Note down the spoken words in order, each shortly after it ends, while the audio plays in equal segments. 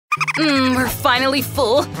We're finally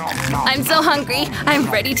full. I'm so hungry. I'm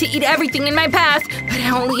ready to eat everything in my path. But I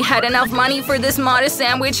only had enough money for this modest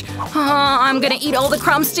sandwich. I'm gonna eat all the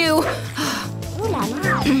crumbs too.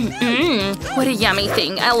 What a yummy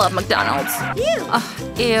thing. I love McDonald's.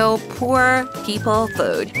 Ew, poor people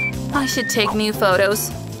food. I should take new photos.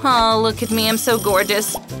 Oh, look at me. I'm so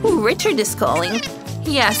gorgeous. Ooh, Richard is calling.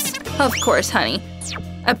 Yes, of course, honey.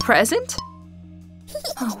 A present?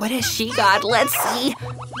 Oh, what has she got? Let's see.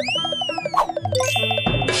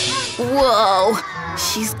 Whoa!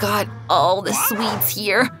 She's got all the sweets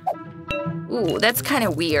here. Ooh, that's kind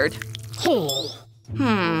of weird.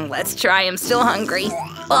 Let's try. I'm still hungry.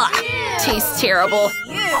 Ugh, tastes terrible.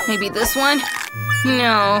 Maybe this one?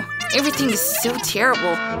 No, everything is so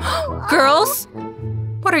terrible. Girls?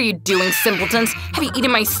 What are you doing, simpletons? Have you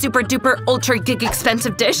eaten my super duper ultra gig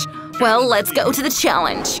expensive dish? Well, let's go to the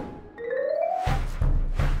challenge.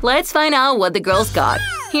 Let's find out what the girls got.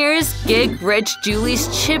 Here's Gig Rich Julie's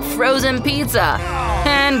chip frozen pizza.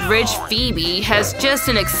 And Rich Phoebe has just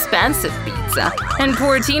an expensive pizza. And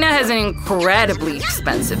poor Tina has an incredibly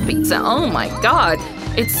expensive pizza. Oh my god.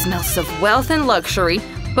 It smells of wealth and luxury,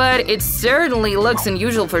 but it certainly looks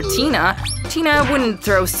unusual for Tina. Tina wouldn't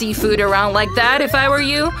throw seafood around like that if I were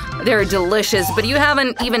you. They're delicious, but you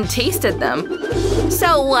haven't even tasted them.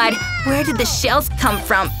 So what? Where did the shells come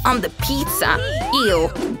from on the pizza?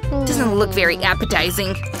 Ew. Doesn't look very appetizing.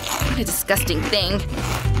 What a disgusting thing.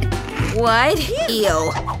 What?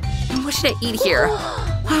 Ew. What should I eat here?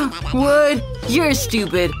 What? You're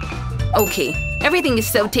stupid. Okay, everything is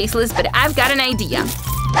so tasteless, but I've got an idea.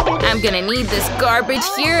 I'm gonna need this garbage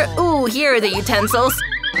here. Ooh, here are the utensils.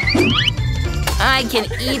 I can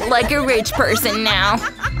eat like a rich person now.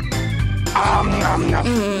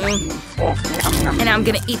 And I'm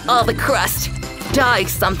gonna eat all the crust. Dog,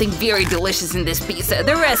 something very delicious in this pizza.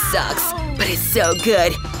 The rest sucks, but it's so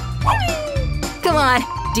good. Come on,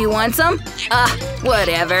 do you want some?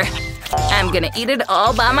 Whatever. I'm gonna eat it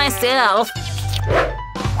all by myself.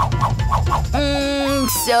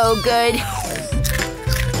 So good.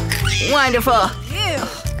 Wonderful.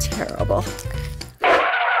 Oh, terrible.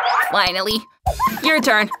 Finally. Your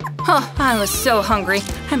turn. Oh, I was so hungry.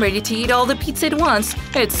 I'm ready to eat all the pizza at once.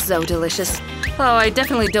 It's so delicious. Oh, I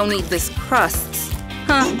definitely don't need this crusts.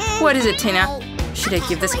 Huh? What is it, Tina? Should I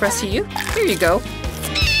give this crust to you? Here you go.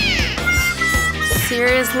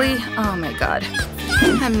 Seriously? Oh my god.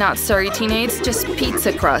 I'm not sorry, Tina. It's just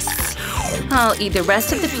pizza crusts. I'll eat the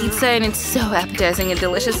rest of the pizza and it's so appetizing and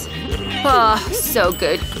delicious. Oh, so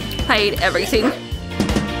good. I ate everything.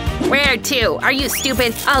 Where to? Are you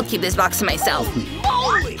stupid? I'll keep this box to myself.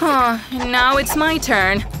 Oh, and now it's my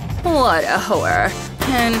turn. What a horror.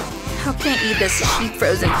 And how can I eat this cheap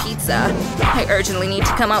frozen pizza? I urgently need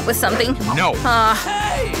to come up with something. No.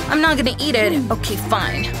 I'm not gonna eat it. Okay,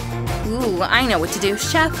 fine. Ooh, I know what to do.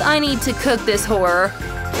 Chef, I need to cook this horror.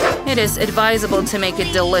 It is advisable to make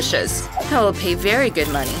it delicious. I will pay very good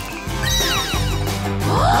money.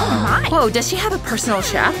 Whoa, does she have a personal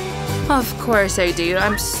chef? Of course I do.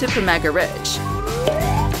 I'm super mega rich.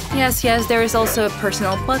 Yes, there is also a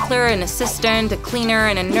personal butler, an assistant, a cleaner,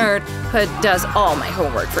 and a nerd who does all my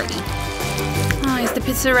homework for me. Oh, is the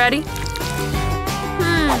pizza ready?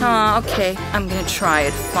 Oh, okay. I'm gonna try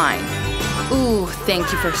it. Fine. Ooh,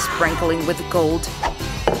 thank you for sprinkling with gold.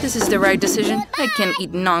 This is the right decision. I can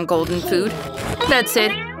eat non-golden food. That's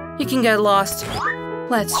it. You can get lost.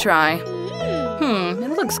 Let's try.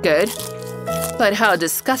 It looks good. But how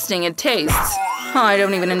disgusting it tastes. Oh, I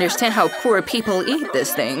don't even understand how poor people eat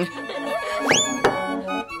this thing.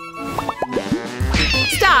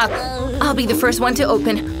 Stop! I'll be the first one to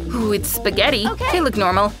open. Ooh, it's spaghetti. They look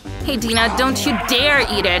normal. Hey, Dina, don't you dare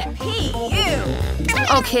eat it.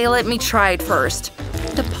 Okay, let me try it first.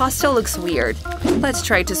 The pasta looks weird. Let's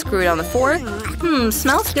try to screw it on the fork.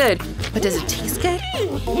 Smells good. But does it taste good?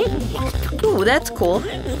 Ooh, that's cool.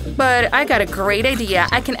 But I got a great idea.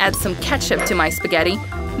 I can add some ketchup to my spaghetti.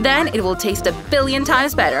 Then it will taste a billion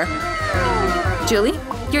times better. Julie,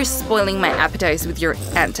 you're spoiling my appetite with your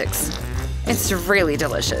antics. It's really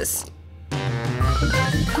delicious.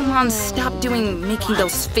 Come on, stop making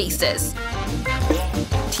those faces.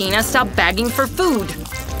 Tina, stop begging for food.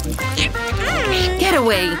 Get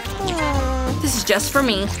away. This is just for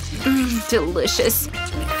me. Delicious.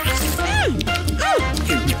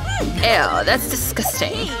 Ew, that's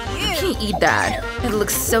disgusting. How can you eat that? It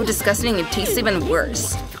looks so disgusting, it tastes even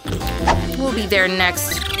worse. We'll be there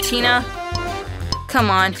next. Tina? Come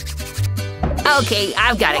on. Okay,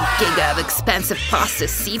 I've got a giga of expensive pasta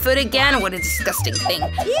seafood again. What a disgusting thing.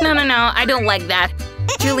 No, I don't like that.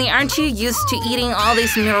 Julie, aren't you used to eating all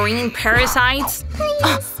these marine parasites?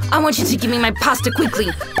 Oh, I want you to give me my pasta quickly.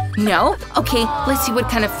 No? Okay, let's see what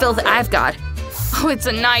kind of filth I've got. Oh, it's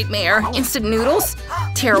a nightmare. Instant noodles?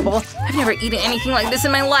 Terrible. I've never eaten anything like this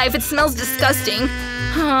in my life. It smells disgusting.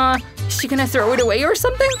 Is she gonna throw it away or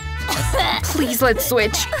something? Please, let's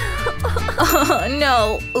switch. Oh,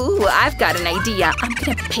 no. Ooh, I've got an idea. I'm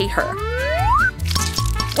gonna pay her.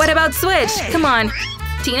 What about switch? Come on.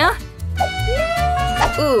 Tina?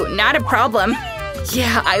 Ooh, not a problem.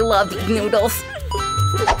 Yeah, I love these noodles.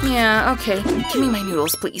 Yeah, okay. Give me my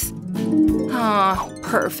noodles, please. Oh,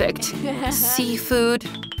 perfect. Seafood.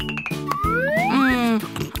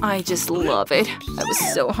 I just love it. I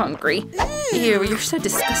was so hungry. Ew, you're so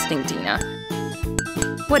disgusting, Tina.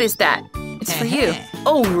 What is that? It's for you.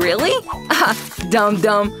 Oh, really? Dumb.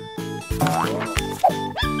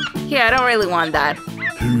 Yeah, I don't really want that.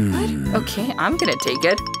 What? Okay, I'm gonna take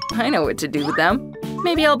it. I know what to do with them.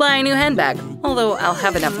 Maybe I'll buy a new handbag. Although I'll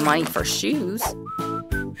have enough money for shoes.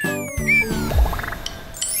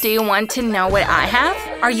 Do you want to know what I have?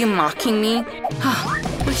 Are you mocking me?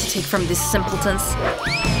 What to take from these simpletons?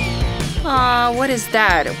 What is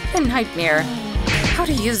that? What a nightmare. How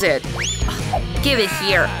to use it? Give it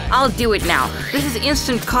here. I'll do it now. This is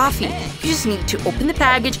instant coffee. You just need to open the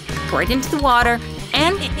package, pour it into the water,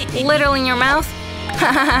 and little in your mouth.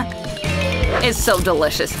 It's so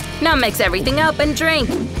delicious. Now mix everything up and drink.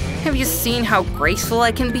 Have you seen how graceful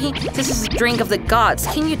I can be? This is a drink of the gods.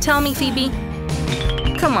 Can you tell me, Phoebe?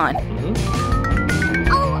 Come on.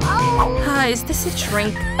 Is this a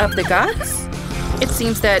drink of the gods? It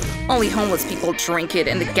seems that only homeless people drink it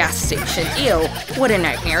in the gas station. Ew, what a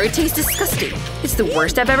nightmare. It tastes disgusting. It's the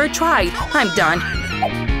worst I've ever tried. I'm done.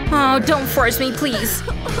 Oh, don't force me, please.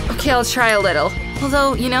 Okay, I'll try a little.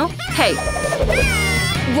 Although, you know, hey.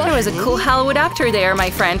 There was a cool Hollywood actor there,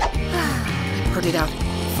 my friend. I poured it out.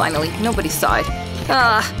 Finally, nobody saw it.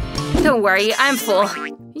 Don't worry, I'm full.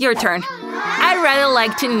 Your turn. I'd rather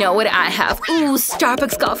like to know what I have. Ooh,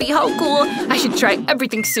 Starbucks coffee, how cool. I should try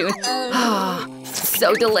everything soon.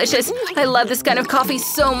 So delicious. I love this kind of coffee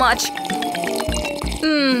so much.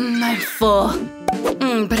 I'm full.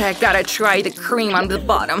 But I gotta try the cream on the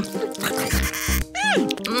bottom.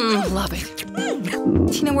 Love it.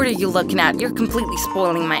 Tina, what are you looking at? You're completely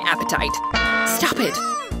spoiling my appetite. Stop it.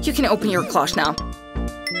 You can open your cloche now.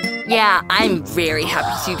 Yeah, I'm very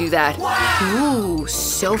happy to do that. Ooh,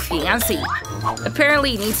 so fancy.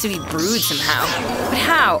 Apparently it needs to be brewed somehow. But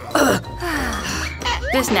how? Ugh.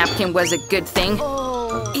 This napkin was a good thing.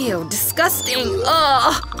 Ew, disgusting.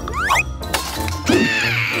 Ugh.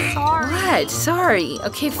 What? Sorry.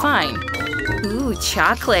 Okay, fine. Ooh,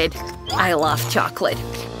 chocolate. I love chocolate.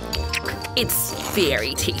 It's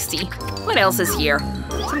very tasty. What else is here?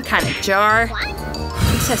 Some kind of jar.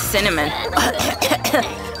 It says cinnamon.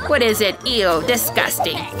 What is it? Ew,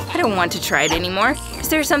 disgusting. I don't want to try it anymore. Is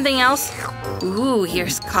there something else? Ooh,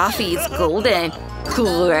 here's coffee. It's golden.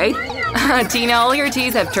 Cool, right? Tina, all your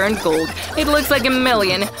teas have turned gold. It looks like $1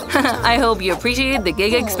 million. I hope you appreciated the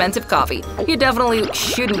Giga expensive coffee. You definitely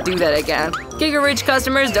shouldn't do that again. Giga rich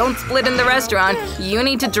customers don't split in the restaurant. You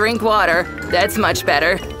need to drink water. That's much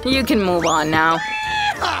better. You can move on now.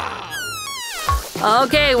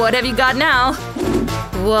 Okay, what have you got now?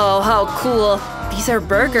 Whoa, how cool. These are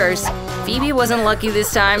burgers. Phoebe wasn't lucky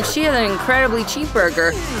this time. She had an incredibly cheap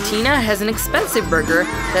burger. Tina has an expensive burger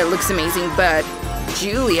that looks amazing, but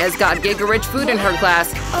Julie has got Giga rich food in her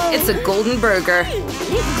glass. It's a golden burger.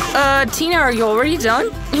 Tina, are you already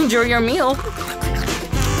done? Enjoy your meal.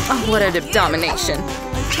 Oh, what a domination.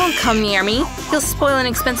 Don't come near me. You'll spoil an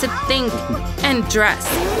expensive thing and dress.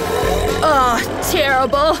 Oh,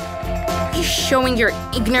 terrible. You showing your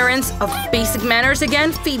ignorance of basic manners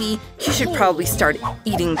again? Phoebe, you should probably start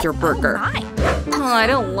eating your burger. Oh, I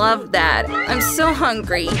don't love that. I'm so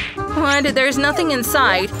hungry. What? There's nothing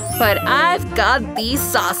inside. But I've got these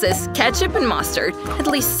sauces, ketchup and mustard. At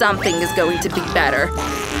least something is going to be better.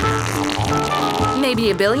 Maybe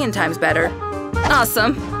 1 billion times better.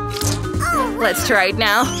 Awesome. Let's try it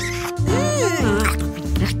now.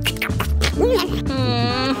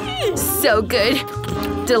 So good.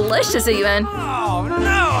 Delicious, even. Oh,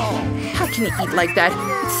 no! How can you eat like that?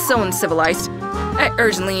 It's so uncivilized. I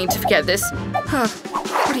urgently need to forget this.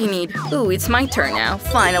 What do you need? Ooh, it's my turn now.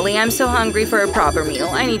 Finally, I'm so hungry for a proper meal.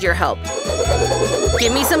 I need your help.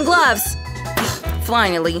 Give me some gloves!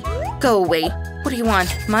 Finally. Go away. What do you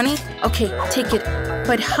want? Money? Okay, take it.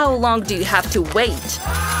 But how long do you have to wait?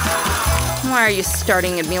 Why are you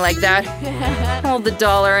starting at me like that? Hold the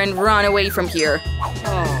dollar and run away from here.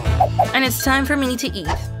 And it's time for me to eat.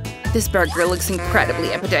 This burger looks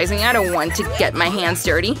incredibly appetizing. I don't want to get my hands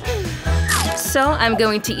dirty. So I'm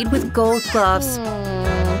going to eat with gold gloves.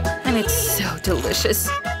 And it's so delicious.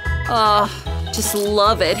 Oh, Just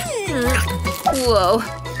love it. Whoa.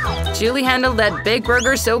 Julie handled that big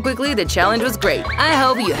burger so quickly, the challenge was great. I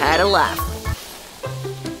hope you had a laugh.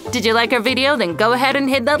 Did you like our video? Then go ahead and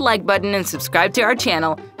hit that like button and subscribe to our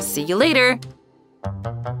channel. See you later!